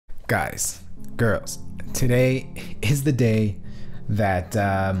Guys, girls, today is the day that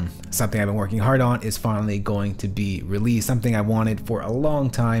something I've been working hard on is finally going to be released. Something I wanted for a long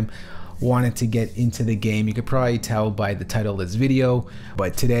time, wanted to get into the game. You could probably tell by the title of this video,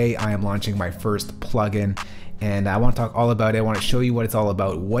 but today I am launching my first plugin and I want to talk all about it. I want to show you what it's all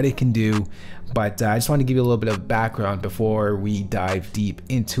about, what it can do, but I just want to give you a little bit of background before we dive deep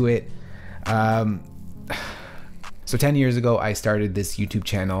into it. So 10 years ago, I started this YouTube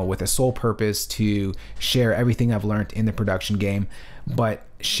channel with a sole purpose to share everything I've learned in the production game, but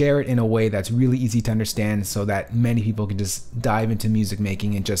share it in a way that's really easy to understand so that many people can just dive into music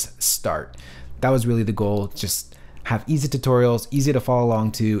making and just start. That was really the goal, just have easy tutorials, easy to follow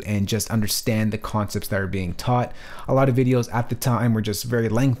along to, and just understand the concepts that are being taught. A lot of videos at the time were just very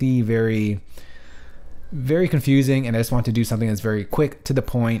lengthy, very confusing, and I just want to do something that's very quick, to the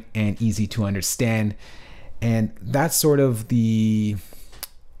point, and easy to understand. And that's sort of the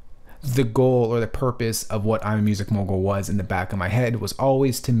goal or the purpose of what I'm a Music Mogul was in the back of my head, was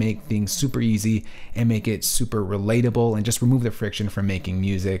always to make things super easy and make it super relatable and just remove the friction from making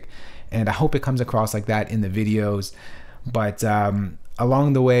music. And I hope it comes across like that in the videos. But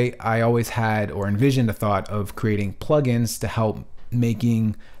along the way, I always had or envisioned the thought of creating plugins to help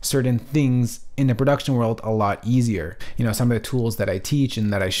making certain things in the production world a lot easier. You know, some of the tools that I teach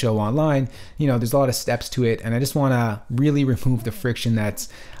and that I show online, you know, there's a lot of steps to it, and I just want to really remove the friction that's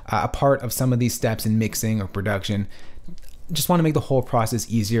a part of some of these steps in mixing or production. Just want to make the whole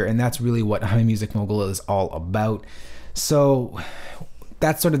process easier, and that's really what I'm a Music Mogul is all about. So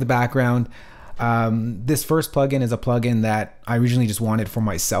that's sort of the background. This first plugin is a plugin that I originally just wanted for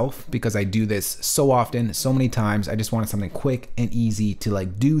myself because I do this so often, so many times. I just wanted something quick and easy to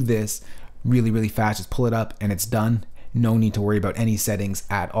like do this really fast. Just pull it up and it's done. No need to worry about any settings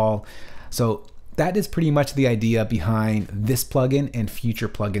at all. So that is pretty much the idea behind this plugin and future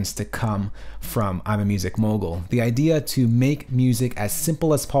plugins to come from I'm a Music Mogul. The idea to make music as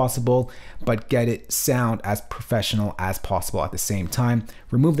simple as possible, but get it sound as professional as possible at the same time.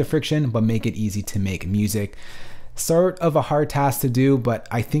 Remove the friction, but make it easy to make music. Sort of a hard task to do, but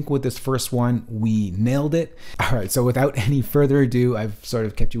I think with this first one, we nailed it. All right, so without any further ado, I've sort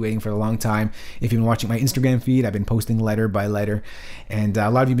of kept you waiting for a long time. If you've been watching my Instagram feed, I've been posting letter by letter, and a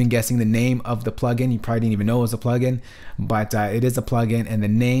lot of you have been guessing the name of the plugin. You probably didn't even know it was a plugin, but it is a plugin, and the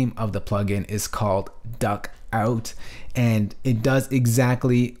name of the plugin is called Duck Out, and it does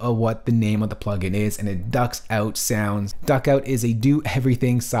exactly what the name of the plugin is, and it ducks out sounds. Duck Out is a do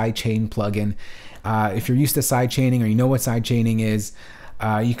everything sidechain plugin. If you're used to sidechaining, or you know what sidechaining is,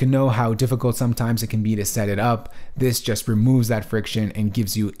 you can know how difficult sometimes it can be to set it up. This just removes that friction and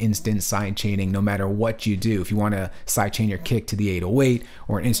gives you instant sidechaining no matter what you do. If you want to sidechain your kick to the 808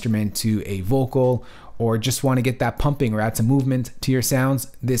 or an instrument to a vocal, or just want to get that pumping or add some movement to your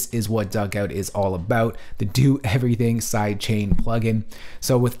sounds, this is what Duck Out is all about, the do everything sidechain plugin.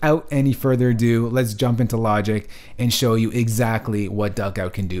 So without any further ado, let's jump into Logic and show you exactly what Duck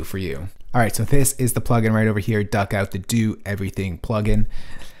Out can do for you. All right, so this is the plugin right over here, Duck Out, the do everything plugin.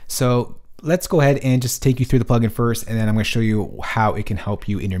 So let's go ahead and just take you through the plugin first, and then I'm going to show you how it can help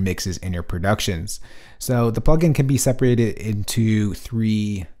you in your mixes and your productions. So the plugin can be separated into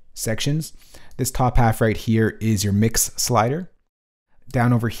 3 sections. This top half right here is your mix slider.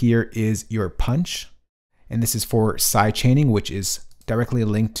 Down over here is your punch, and this is for sidechaining, which is directly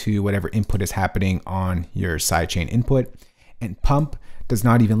linked to whatever input is happening on your sidechain input. And pump does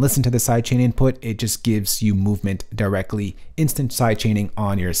not even listen to the sidechain input. It just gives you movement directly, instant sidechaining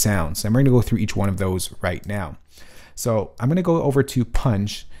on your sounds. And we're gonna go through each one of those right now. So I'm gonna go over to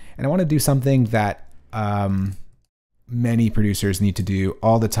punch, and I wanna do something that many producers need to do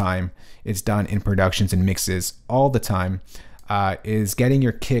all the time. It's done in productions and mixes all the time, is getting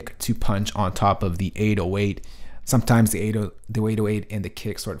your kick to punch on top of the 808. Sometimes the 808 and the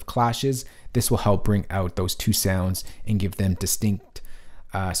kick sort of clashes. This will help bring out those 2 sounds and give them distinct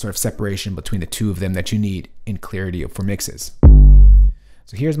sort of separation between the 2 of them that you need in clarity for mixes.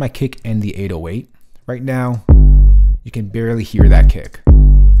 So here's my kick and the 808. Right now, you can barely hear that kick.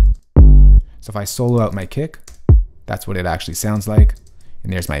 So if I solo out my kick, that's what it actually sounds like.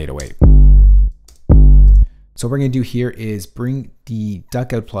 And there's my 808. So what we're gonna do here is bring the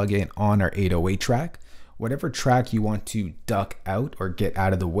Duck Out plugin on our 808 track. Whatever track you want to duck out or get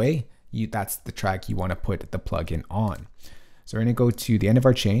out of the way, that's the track you want to put the plugin on. So we're going to go to the end of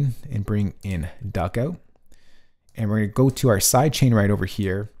our chain and bring in Duck Out. And we're going to go to our side chain right over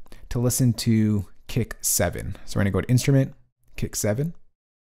here to listen to kick 7. So we're going to go to instrument, kick 7.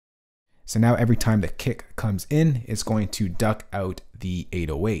 So now every time the kick comes in, it's going to duck out the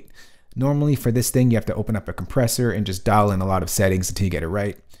 808. Normally for this thing, you have to open up a compressor and just dial in a lot of settings until you get it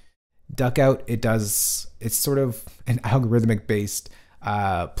right. Duck out, it's sort of an algorithmic based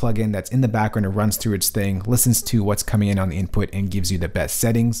plugin that's in the background. It runs through its thing, listens to what's coming in on the input, and gives you the best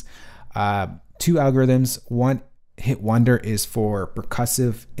settings. Two algorithms. One hit wonder is for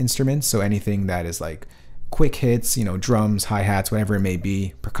percussive instruments, so anything that is like quick hits, you know, drums, hi-hats, whatever it may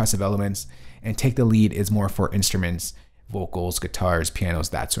be, percussive elements. And take the lead is more for instruments, vocals, guitars, pianos,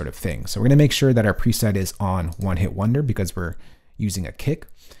 that sort of thing. So we're going to make sure that our preset is on one hit wonder because we're using a kick.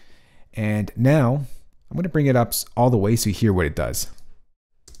 And now I'm going to bring it up all the way so you hear what it does.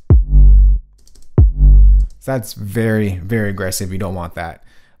 So that's very, very aggressive. You don't want that,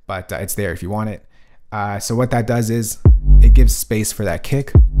 but it's there if you want it. So what that does is it gives space for that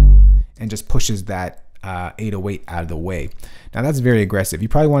kick and just pushes that 808 out of the way. Now that's very aggressive. You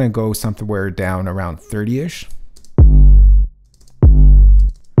probably want to go somewhere down around 30-ish.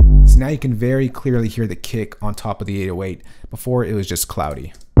 So now you can very clearly hear the kick on top of the 808. Before it was just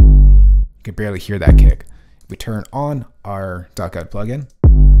cloudy. You could barely hear that kick. If we turn on our duck out plugin,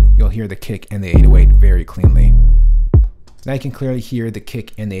 you'll hear the kick and the 808 very cleanly. Now you can clearly hear the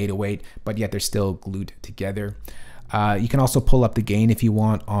kick and the 808, but yet they're still glued together. You can also pull up the gain if you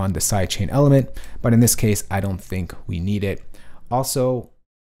want on the sidechain element, but in this case, I don't think we need it. Also,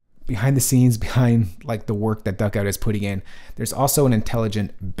 behind the scenes, behind like the work that Duck Out is putting in, there's also an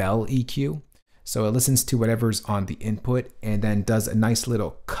intelligent bell EQ. So it listens to whatever's on the input and then does a nice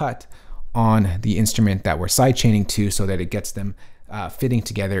little cut on the instrument that we're sidechaining to so that it gets them fitting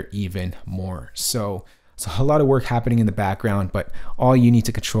together even more. So a lot of work happening in the background, but all you need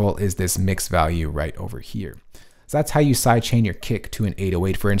to control is this mix value right over here. So that's how you sidechain your kick to an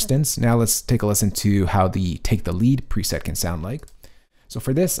 808, for instance. Now let's take a listen to how the Take the Lead preset can sound like. So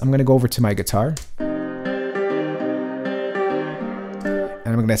for this, I'm going to go over to my guitar. And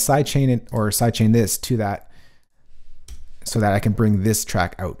I'm going to sidechain it or sidechain this to that so that I can bring this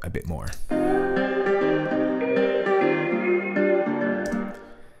track out a bit more.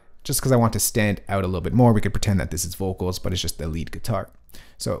 Just because I want to stand out a little bit more, we could pretend that this is vocals, but it's just the lead guitar.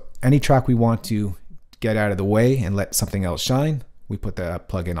 So any track we want to get out of the way and let something else shine, we put the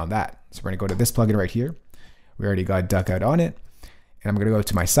plugin on that. So we're going to go to this plugin right here. We already got Duck Out on it. And I'm going to go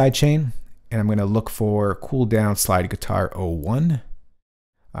to my sidechain and I'm going to look for Cool Down Slide Guitar 01.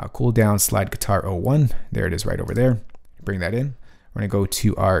 Cool Down Slide Guitar 01. There it is right over there. Bring that in. We're going to go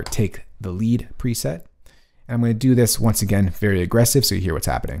to our Take the Lead preset. And I'm going to do this once again, very aggressive, so you hear what's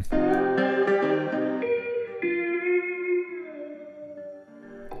happening.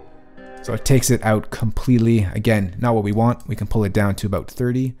 So it takes it out completely. Again, not what we want. We can pull it down to about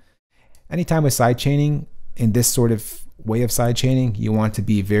 30. Anytime with sidechaining, in this sort of way of sidechaining, you want to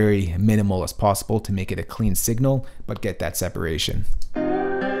be very minimal as possible to make it a clean signal, but get that separation.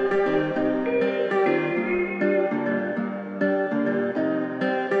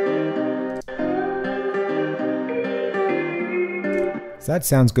 So that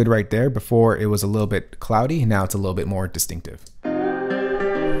sounds good right there. Before it was a little bit cloudy, now it's a little bit more distinctive.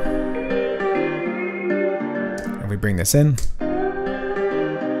 And we bring this in.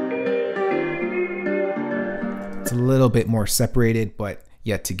 It's a little bit more separated, but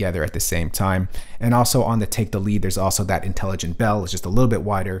yet together at the same time. And also on the Take the Lead, there's also that intelligent bell. It's just a little bit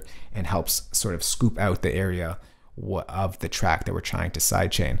wider and helps sort of scoop out the area of the track that we're trying to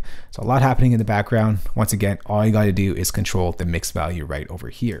sidechain. So a lot happening in the background. Once again, all you got to do is control the mix value right over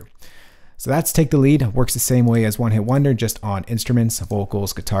here. So that's Take the Lead. Works the same way as One Hit Wonder, just on instruments,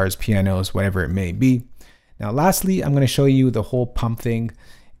 vocals, guitars, pianos, whatever it may be. Now lastly, I'm going to show you the whole pump thing.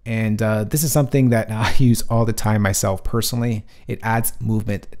 And this is something that I use all the time myself personally. It adds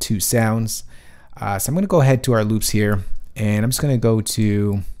movement to sounds. So I'm going to go ahead to our loops here, and I'm just going to go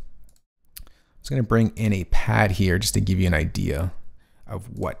to I'm just going to bring in a pad here just to give you an idea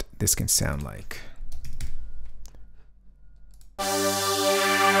of what this can sound like.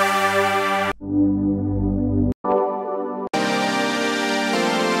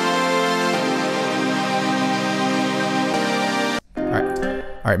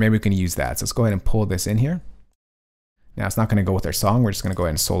 All right, maybe we can use that. So let's go ahead and pull this in here. Now it's not going to go with our song. We're just going to go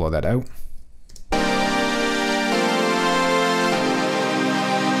ahead and solo that out.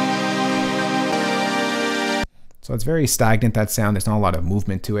 So it's very stagnant, that sound. There's not a lot of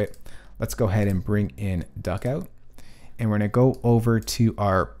movement to it. Let's go ahead and bring in Duck Out. And we're going to go over to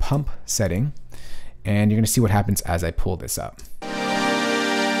our pump setting. And you're going to see what happens as I pull this up.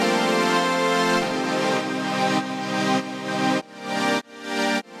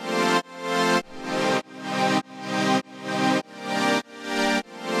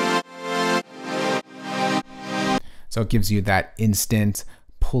 So it gives you that instant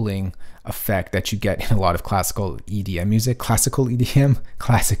pulling effect that you get in a lot of classical EDM music. Classic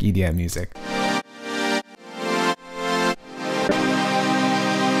EDM music.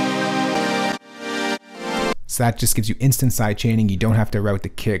 So that just gives you instant side chaining. You don't have to route the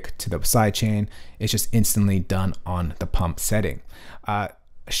kick to the side chain. It's just instantly done on the pump setting.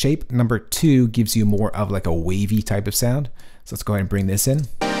 Shape number 2 gives you more of like a wavy type of sound. So let's go ahead and bring this in.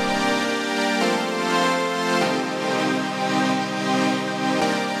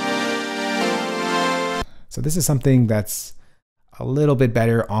 So this is something that's a little bit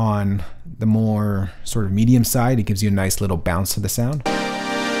better on the more sort of medium side. It gives you a nice little bounce to the sound.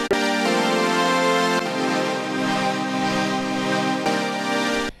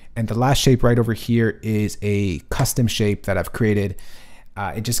 And the last shape right over here is a custom shape that I've created.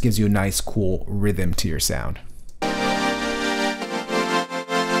 It just gives you a nice, cool rhythm to your sound.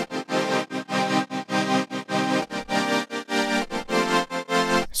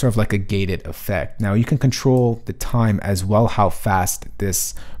 Sort of like a gated effect. Now you can control the time as well, how fast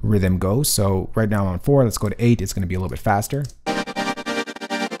this rhythm goes. So right now I'm on 4, let's go to 8. It's going to be a little bit faster.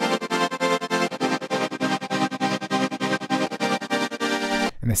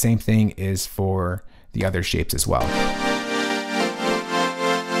 And the same thing is for the other shapes as well.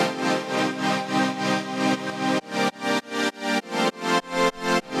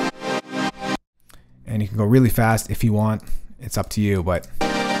 And you can go really fast if you want. It's up to you, but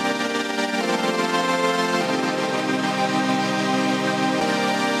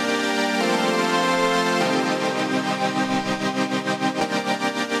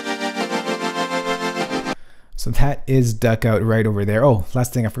so that is Duck Out right over there. Oh,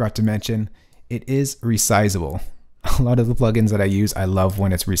 last thing I forgot to mention, it is resizable. A lot of the plugins that I use, I love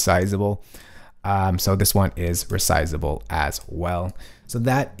when it's resizable. So this one is resizable as well. So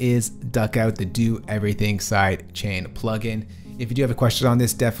that is Duck Out, the Do Everything Sidechain plugin. If you do have a question on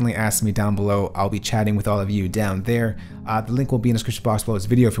this, definitely ask me down below. I'll be chatting with all of you down there. The link will be in the description box below this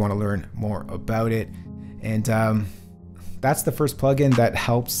video if you want to learn more about it. And that's the first plugin that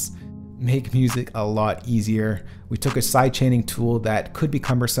helps make music a lot easier. We took a sidechaining tool that could be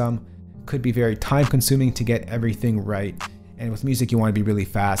cumbersome, could be very time consuming to get everything right. And with music, you want to be really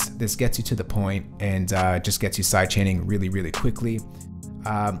fast. This gets you to the point and just gets you sidechaining really, really quickly.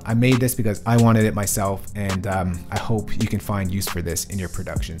 I made this because I wanted it myself, and I hope you can find use for this in your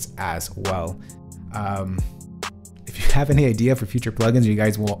productions as well. If you have any idea for future plugins, or you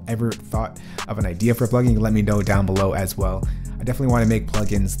guys will ever thought of an idea for a plugin, let me know down below as well. I definitely want to make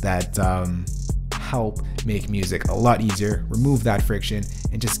plugins that help make music a lot easier, remove that friction,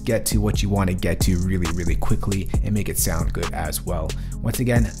 and just get to what you want to get to really, really quickly and make it sound good as well. Once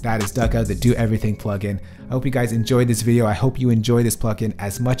again, that is Duck Out, the Do Everything plugin. I hope you guys enjoyed this video. I hope you enjoy this plugin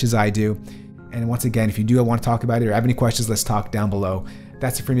as much as I do. And once again, if you do want to talk about it or have any questions, let's talk down below.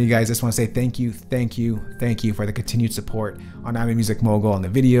 That's it for me, guys. I just want to say thank you for the continued support on I'm a Music Mogul, on the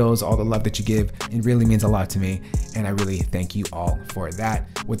videos, all the love that you give. It really means a lot to me, and I really thank you all for that.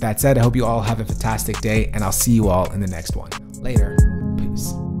 With that said, I hope you all have a fantastic day, and I'll see you all in the next one. Later.